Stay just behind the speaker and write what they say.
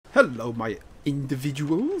Hello, my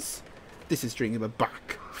individuals. This is Stringer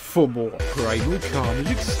back for more Primal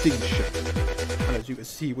Carnage Extinction. And as you can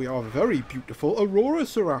see, we are a very beautiful Aurora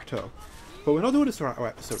Cerato. But we're not doing a Cerato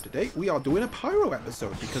episode today, we are doing a Pyro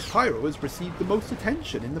episode, because Pyro has received the most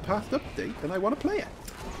attention in the past update, and I want to play it.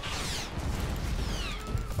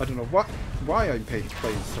 I don't know why I'm playing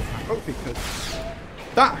Cerato, because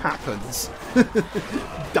that happens.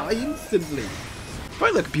 Die instantly.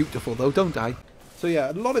 I look beautiful though, don't I? So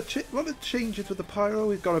yeah, a lot of changes with the Pyro.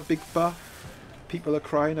 We've got a big buff. People are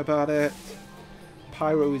crying about it.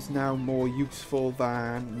 Pyro is now more useful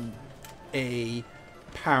than a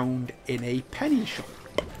pound in a penny shop.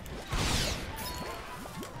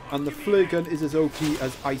 And the Flaregun is as OP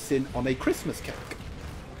as icing on a Christmas cake.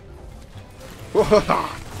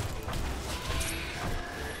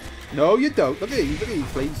 No, you don't. Look at you,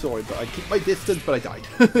 Flame. Sorry, but I keep my distance, but I died.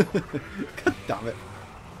 God damn it.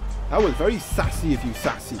 That was very sassy of you,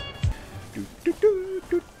 sassy.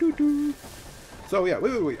 So yeah,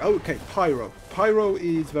 wait. Okay, Pyro. Pyro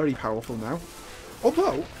is very powerful now.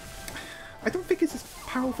 Although, I don't think it's as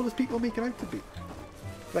powerful as people make it out to be.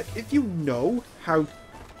 Like, if you know how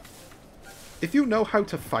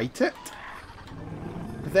to fight it,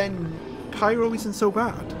 then Pyro isn't so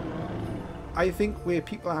bad. I think where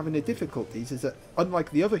people are having their difficulties is that,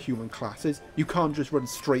 unlike the other human classes, you can't just run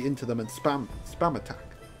straight into them and spam attack.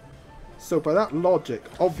 So by that logic,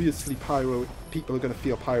 obviously people are going to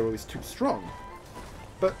feel Pyro is too strong.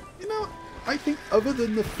 But, you know, I think other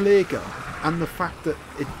than the Flaregun and the fact that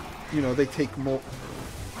it, you know, they take more...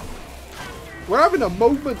 We're having a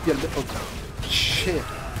moment, you little chicken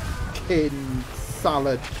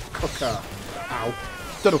salad cooker. Ow.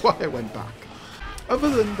 Don't know why I went back.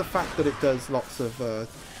 Other than the fact that it does lots of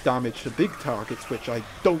damage to big targets, which I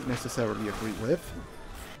don't necessarily agree with,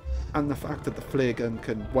 and the fact that the Flaregun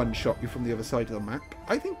can one-shot you from the other side of the map,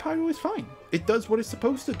 I think Pyro is fine. It does what it's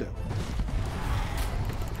supposed to do.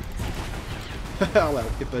 I'll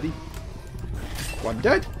help you, buddy. One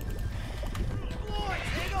dead.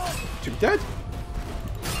 Two dead.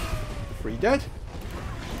 Three dead.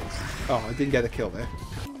 Oh, I didn't get a kill there.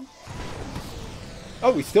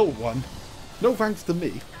 Oh, we still won. No thanks to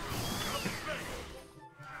me.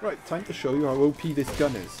 Right, time to show you how OP this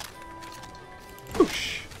gun is.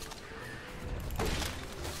 Whoosh!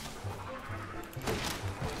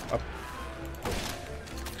 Up.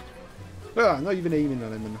 Ah, not even aiming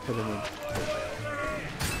at him and hitting him.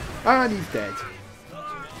 And he's dead.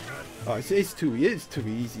 Oh, it's too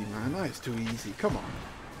easy, man. That is too easy. Come on.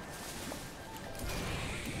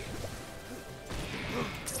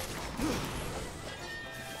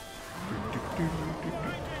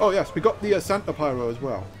 Oh yes, we got the Santa Pyro as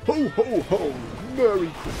well. Ho ho ho! Merry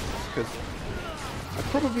Christmas! Because I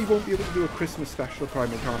probably won't be able to do a Christmas special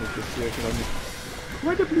Primal Carnage this year because I'm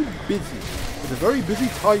incredibly busy. It's a very busy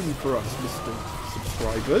time for us, Mr.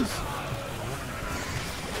 Subscribers.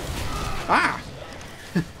 Ah!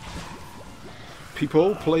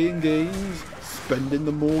 People playing games, spending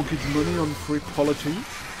the mortgage money on frivolity.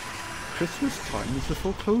 Christmas time is the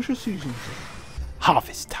foreclosure season.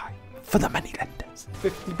 Harvest time for the moneylenders.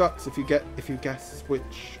 $50 if you guess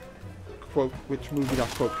which movie that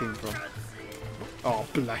quote came from. Oh,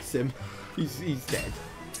 bless him. He's dead.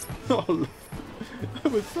 Oh,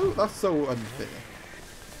 that's so unfair.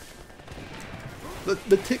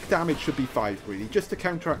 The tick damage should be 5 really, just to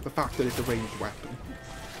counteract the fact that it's a ranged weapon.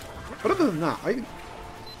 But other than that, I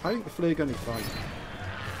think the Flaregun is fine.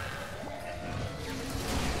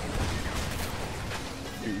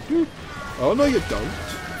 Oh no, you don't.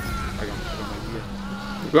 Hang on, I got an idea.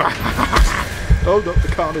 Hold up, the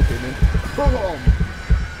carnage in him. Boom!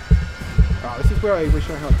 Ah, this is where I wish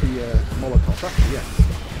I had the Molotov. Actually, yes.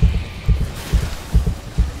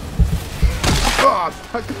 Ah,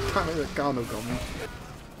 damn it, the carnage got me.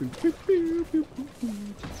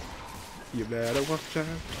 You better watch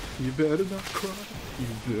out. You better not cry. You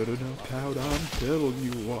better not pout. I'm telling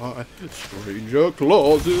you why. Stranger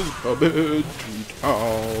Claus is coming to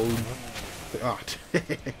town. Ah,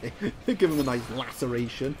 give him a nice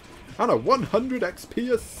laceration. And a 100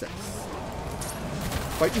 XP assist.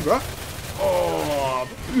 Fighting rough. Oh,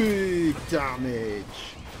 big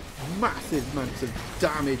damage. Massive amounts of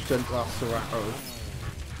damage done to that Cerato.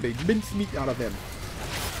 Made mincemeat out of him.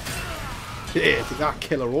 Yeah, take that,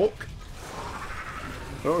 Killer Orc.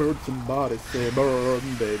 I heard somebody say,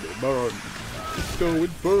 burn, baby, burn. It's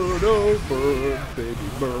going burn, oh, burn, baby,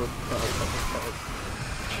 burn.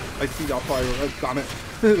 I see that Pyro. Oh, damn it.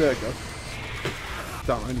 There we go.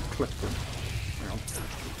 Damn, I need to clip them. Hang on.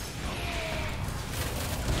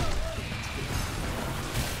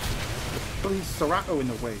 Please, Cerato in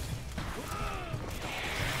the way.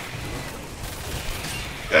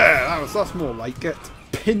 Yeah, that's more like it.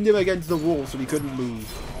 Pinned him against the wall so he couldn't move.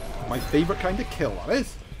 My favourite kind of kill, that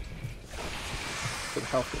is. Good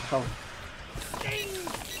health, good health.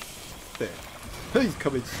 There. He's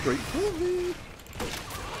coming straight for me.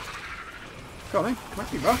 Go on then, come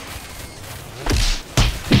at me, bro.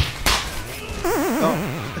 Oh,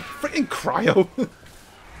 freaking cryo.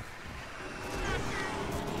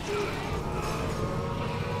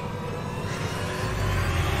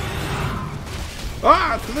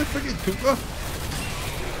 Ah, to the freaking Tupa.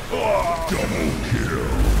 Oh. Double kill.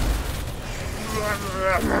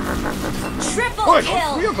 Triple Oh, I kill.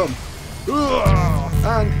 got 3 of them. Ugh.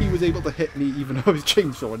 And he was able to hit me even though I was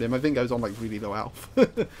chainsawing him. I think I was on like really low health.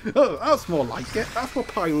 Oh, that's more like it. That's what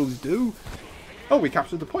pyros do. Oh, we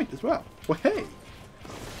captured the point as well. Well, hey.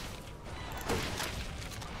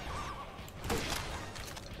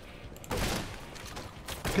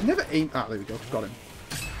 I can never aim. Ah, there we go. Got him.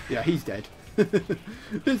 Yeah, he's dead.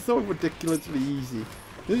 It's so ridiculously easy.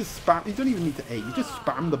 You just spam. You don't even need to aim. You just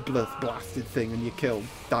spam the blasted thing and you kill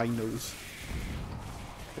dinos.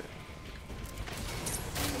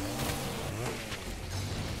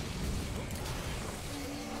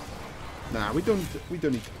 Nah, we don't need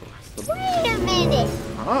to blast them. Wait a minute.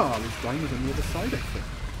 Ah, there's dinos on the other side, I think.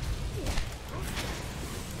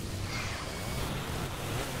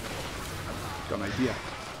 Got an idea.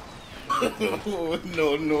 No.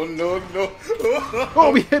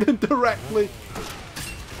 Oh, we hit him directly.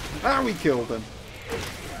 And we killed him.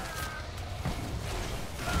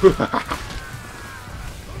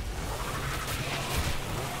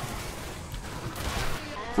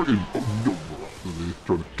 Freaking over after there,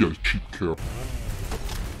 trying to get a cheap kill.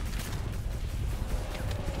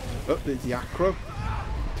 Oh, there's the acro.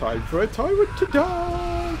 Time for a tyrant to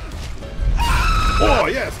die. Oh,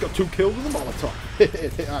 yeah, it's got 2 kills with a Molotov.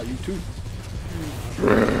 Ah, you too.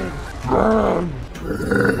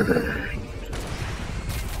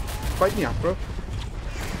 Fight me up, bro.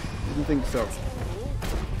 Didn't think so.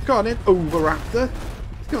 Go on in, Overraptor.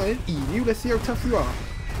 Go on in, Emu. Let's see how tough you are.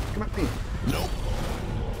 Come at me. Nope.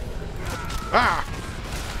 Ah!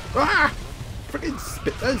 Ah! Freaking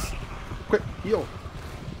spitters. Quick, heal.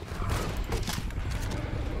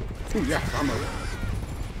 Ooh, yeah, ammo.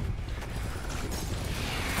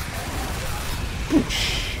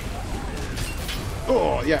 Boosh.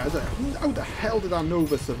 Oh, yeah. How the hell did that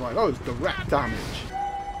Nova survive? That was direct damage.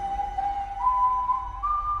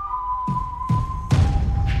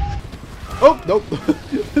 Oh, nope.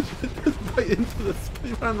 Just right into the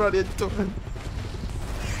spin. Ran right into him.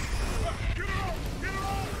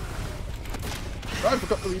 I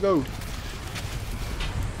forgot to reload.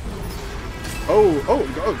 Oh,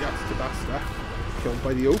 yes, the bastard. Killed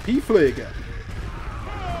by the OP Flaregun.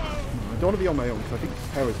 I don't want to be on my own because I think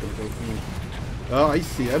Pyro's going to go for me. Oh, I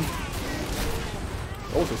see him.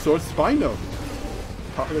 Also saw a Spino.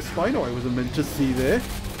 Part of the Spino I wasn't meant to see there.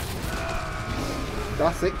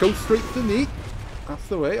 That's it, go straight to me. That's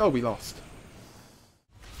the way. Oh, we lost.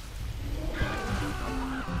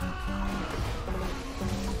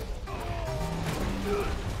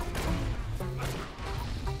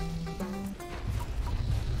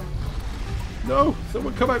 No!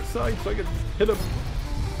 Someone come outside so I can hit him.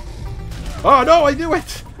 Oh no, I knew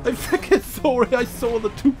it! I freaking saw it! I saw the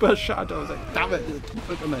Tupa shadow. I was like, damn it, the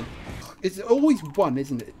Tupa come in. It's always one,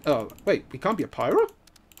 isn't it? Oh, wait, we can't be a pyro?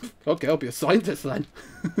 Okay, I'll be a scientist then.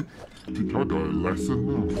 I think I got a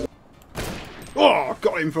lesson now. Oh,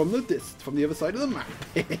 got him from the other side of the map.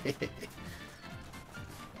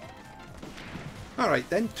 Alright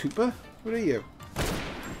then, Tupa, where are you?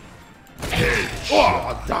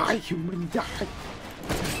 Oh, die, human, die.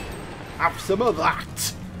 Have some of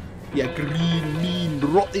that. You green, mean,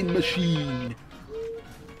 rotting machine.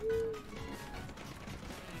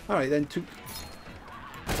 Alright then, Tupa.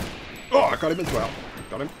 Oh, I got him as well.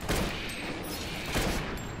 Got him.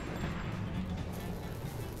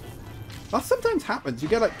 That sometimes happens. You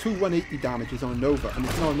get like 2 180 damages on a Nova and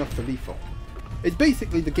it's not enough for lethal. It's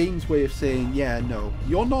basically the game's way of saying, yeah, no,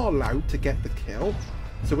 you're not allowed to get the kill.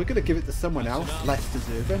 So we're going to give it to someone else less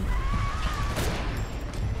deserving.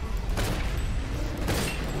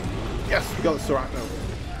 Yes, we got the Soracno.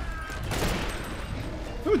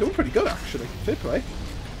 Oh, we're doing pretty good actually. Fair play.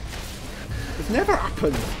 This never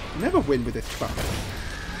happens. You never win with this crap.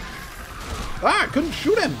 Ah, I couldn't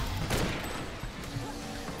shoot him.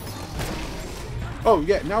 Oh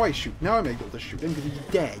yeah, now I shoot. Now I'm able to shoot him because he's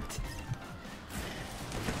dead.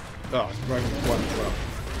 Oh, it's round 1 as well.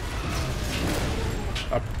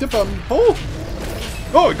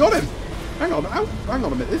 Oh, I got him! Hang on a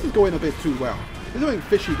minute, this is going a bit too well. There's something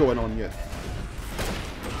fishy going on here.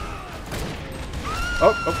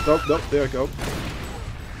 Oh, there I go.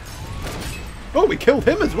 Oh, we killed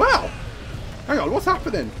him as well! Hang on, what's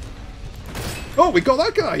happening? Oh, we got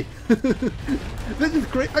that guy! This is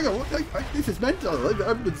great. Hang on, this is mental.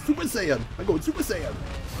 I'm Super Saiyan. I'm going Super Saiyan.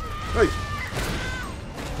 Right.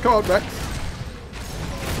 Come on, Rex.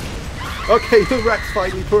 Okay, the Rex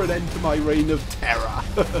finally put an end to my reign of terror.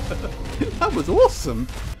 That was awesome.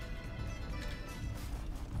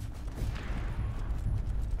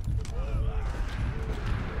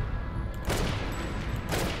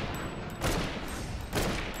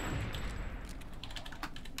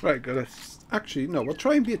 Right, gotta... Actually, no, we'll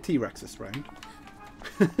try and be a T-Rex this round.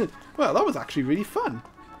 Well, that was actually really fun.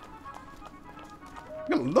 I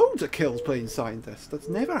got loads of kills playing Scientist. That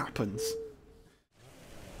never happens.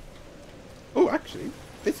 Oh, actually,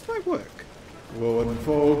 this might work. One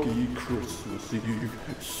foggy Christmas Eve,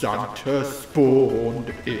 Santa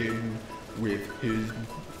spawned in with his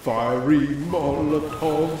fiery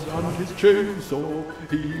molotovs and his chainsaw.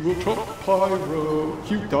 He will chop Pyro,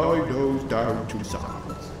 cute dinos down to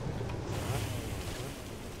size.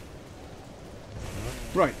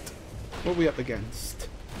 Right, what are we up against?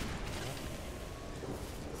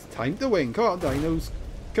 It's time to win. Come on, dinos.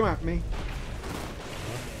 Come at me.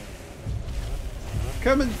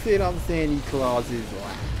 Come and sit on Santa Claus's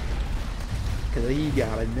lap. Because he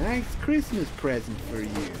got a nice Christmas present for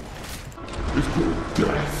you. It's called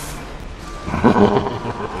death.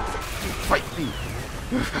 Fight me!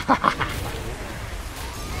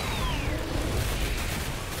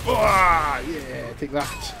 Oh, yeah, take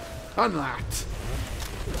that. And that.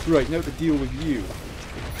 Right, now to deal with you.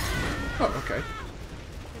 Oh, okay.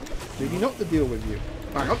 Maybe not to deal with you.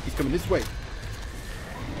 Hang on, he's coming this way.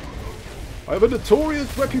 I have a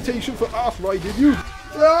notorious reputation for ass riding you.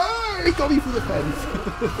 Ah, he got me through the fence.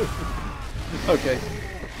 Okay,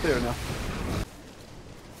 fair enough.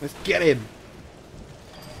 Let's get him.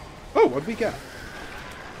 Oh, what did we get?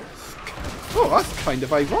 Oh, that's kind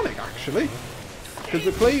of ironic, actually. Because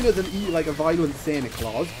we're playing as like a violent Santa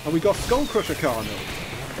Claus, and we got Skull Crusher Carno.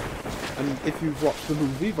 And if you've watched the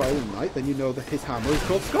movie Violent Night, then you know that his hammer is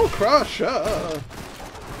called Skull Crusher.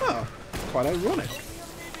 Oh, quite ironic.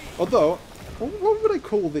 Although, what would I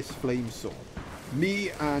call this flame sword?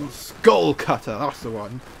 Me and Skull Cutter, that's the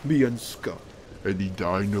one. Me and Skull. Any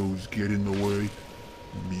dinos get in the way,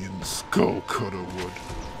 me and Skull Cutter would.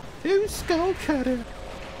 Who's Skull Cutter?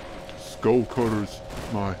 Skull Cutter's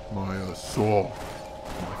my saw.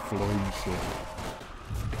 My flame saw.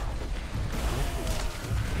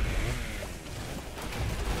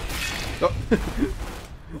 Oh.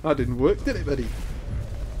 That didn't work, did it, buddy?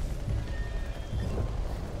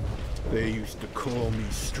 They used to call me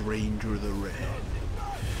Stranger the Red.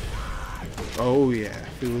 Oh yeah,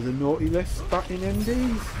 if it was a naughty list back in them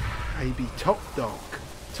days, I'd be top dog.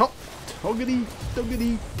 Top toggity,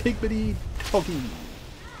 doggity, tigbity, toggy.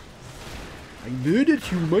 I murdered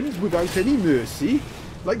humans without any mercy,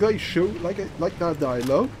 like I showed, like that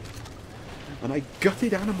dialogue, and I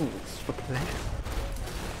gutted animals for pleasure.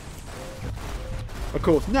 Of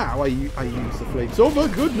course, now I use the flames. Oh my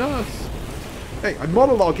goodness! Hey, I'm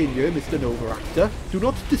monologuing here, Mr. Nova Actor. Do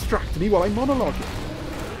not distract me while I'm monologuing.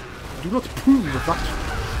 I do not approve of that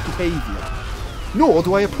behaviour. Nor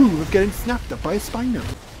do I approve of getting snapped up by a Spino.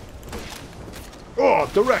 Oh,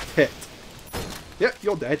 direct hit. Yep,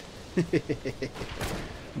 you're dead.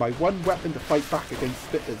 My one weapon to fight back against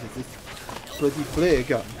spitters is this bloody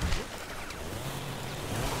Flaregun.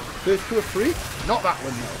 First to a free? Not that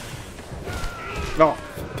one, no. Oh.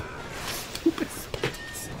 Stupid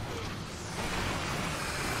spitters.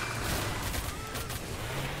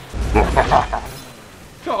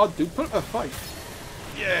 God, dude, put up a fight.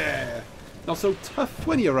 Yeah. Not so tough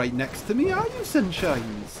when you're right next to me, are you,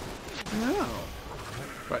 sunshines? No.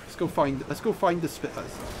 Right, let's go find the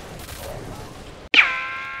spitters.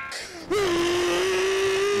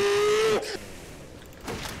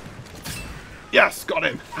 Yes, got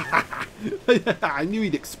him. I knew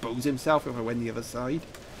he'd expose himself if I went the other side.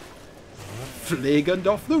 Flaregunned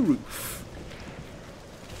off the roof.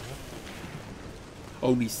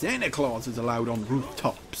 Only Santa Claus is allowed on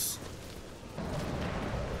rooftops.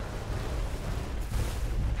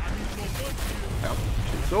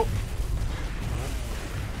 So.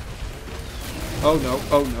 Oh no,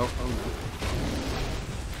 oh no, oh no.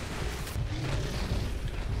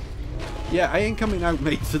 Yeah, I ain't coming out,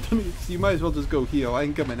 mate, so you might as well just go here. I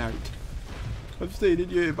ain't coming out. I'm staying in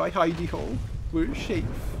here by hidey hole. We're safe.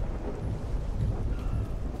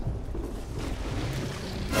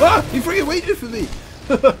 Ah! He freaking waited for me!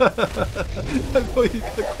 I thought he was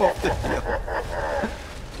going to cough the kill.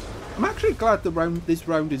 I'm actually glad this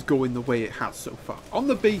round is going the way it has so far. On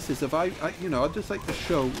the basis of, I'd just like to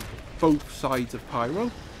show both sides of Pyro.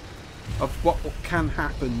 of what can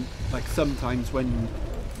happen, like sometimes when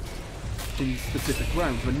in specific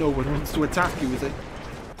rounds when no one wants to attack you, is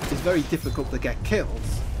it's very difficult to get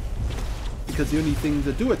kills because the only thing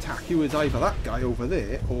that do attack you is either that guy over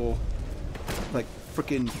there or like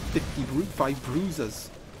freaking 5 bruisers.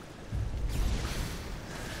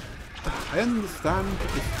 I understand.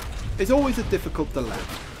 It's always a difficult dilemma.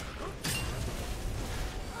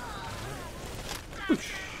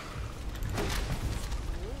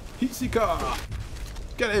 Heatsika!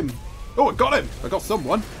 Get him! Oh, I got him! I got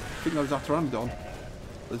someone. I think that was that Pteranodon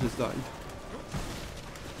that just died.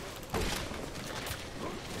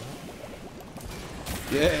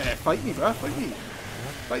 Yeah, fight me, bruh, fight me.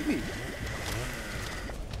 Fight me.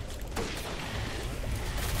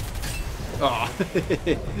 Ah,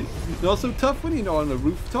 not so tough when you're not on a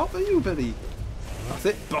rooftop, are you, buddy? That's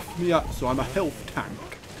it, buff me up so I'm a health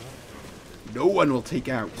tank. No one will take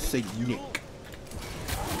out, say Nick.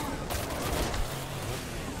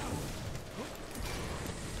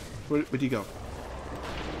 Where'd you go?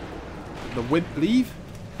 The wimp leave?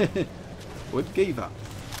 Wimp gave up.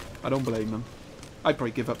 I don't blame him. I'd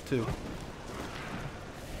probably give up too.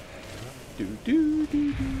 Do do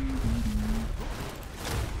do do.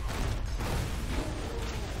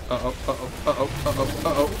 Uh-oh, uh-oh, uh-oh, uh-oh,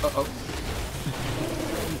 uh-oh, uh-oh.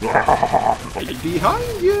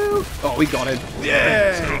 Behind you! Oh, we got him.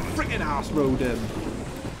 Yeah! Freaking ass rode him.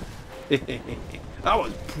 That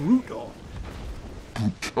was brutal.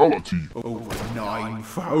 Brutality. Over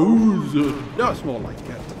 9,000. That's more like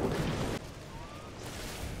it.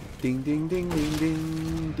 Ding, ding, ding, ding,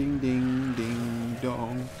 ding, ding, ding, ding,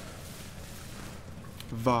 dong.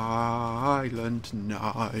 Violent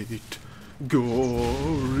night.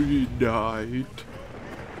 Gory night.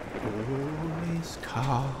 Always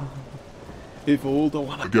calm. If all don't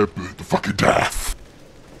wanna get burned to fucking death.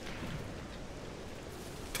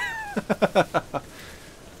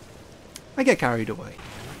 I get carried away.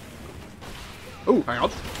 Oh, hang on.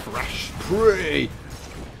 Fresh prey.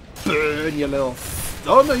 Burn, you little...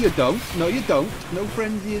 Oh, no you don't. No you don't. No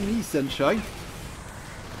frenzy in me, sunshine.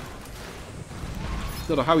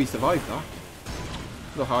 Don't know how he survived that.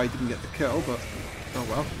 Don't know how I didn't get the kill, but... Oh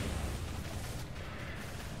well.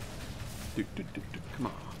 Come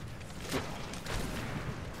on.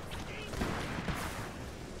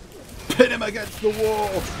 Pin him against the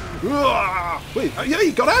wall. Ah! Wait, yeah,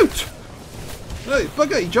 he got out. Hey,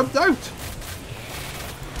 bugger, he jumped out.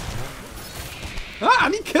 Ah,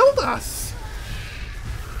 and he killed us.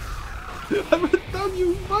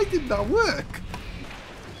 Why did that work?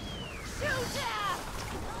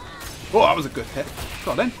 Oh, that was a good hit.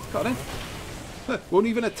 Got in, got in. Won't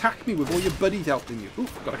even attack me with all your buddies helping you. Ooh,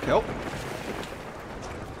 got a kill.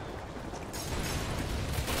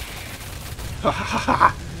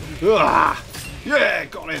 Yeah,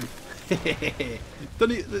 got him.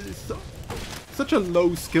 Such a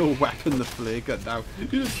low skill weapon, the Flaregun now. You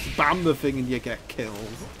just spam the thing and you get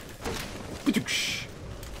kills.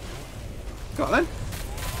 Got then.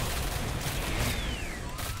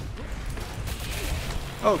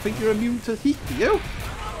 Oh, think you're immune to heat, do you?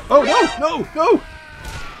 Oh, no, no, no!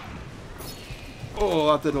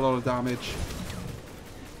 Oh, that did a lot of damage.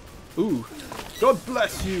 Ooh. God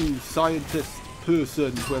bless you, scientist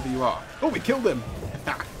person, whoever you are. Oh, we killed him!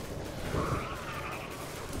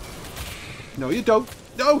 No, you don't.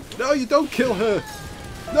 No, no, you don't kill her.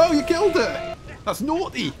 No, you killed her. That's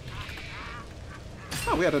naughty.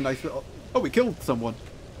 Oh, we had a nice little... Oh, we killed someone.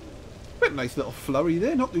 We had a nice little flurry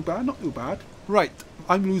there. Not too bad, not too bad. Right,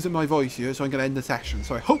 I'm losing my voice here, so I'm going to end the session.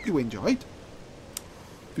 So I hope you enjoyed.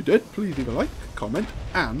 If you did, please leave a like, comment,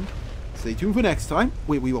 and stay tuned for next time,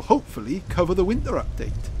 where we will hopefully cover the winter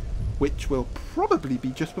update, which will probably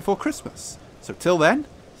be just before Christmas. So till then,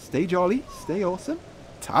 stay jolly, stay awesome.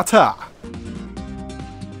 Ta-ta!